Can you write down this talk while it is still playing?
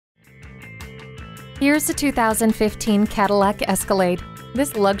Here's a 2015 Cadillac Escalade.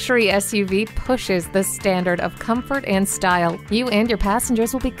 This luxury SUV pushes the standard of comfort and style. You and your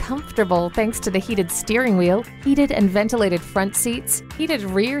passengers will be comfortable thanks to the heated steering wheel, heated and ventilated front seats, heated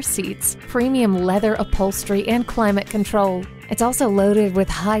rear seats, premium leather upholstery, and climate control. It's also loaded with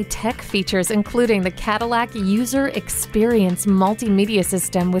high-tech features including the Cadillac User Experience multimedia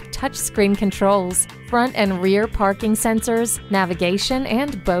system with touchscreen controls, front and rear parking sensors, navigation,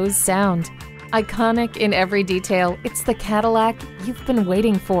 and Bose sound. Iconic in every detail, it's the Cadillac you've been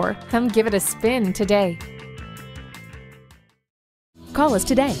waiting for. Come give it a spin today. Call us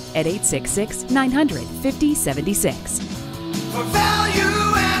today at 866-900-5076. For value.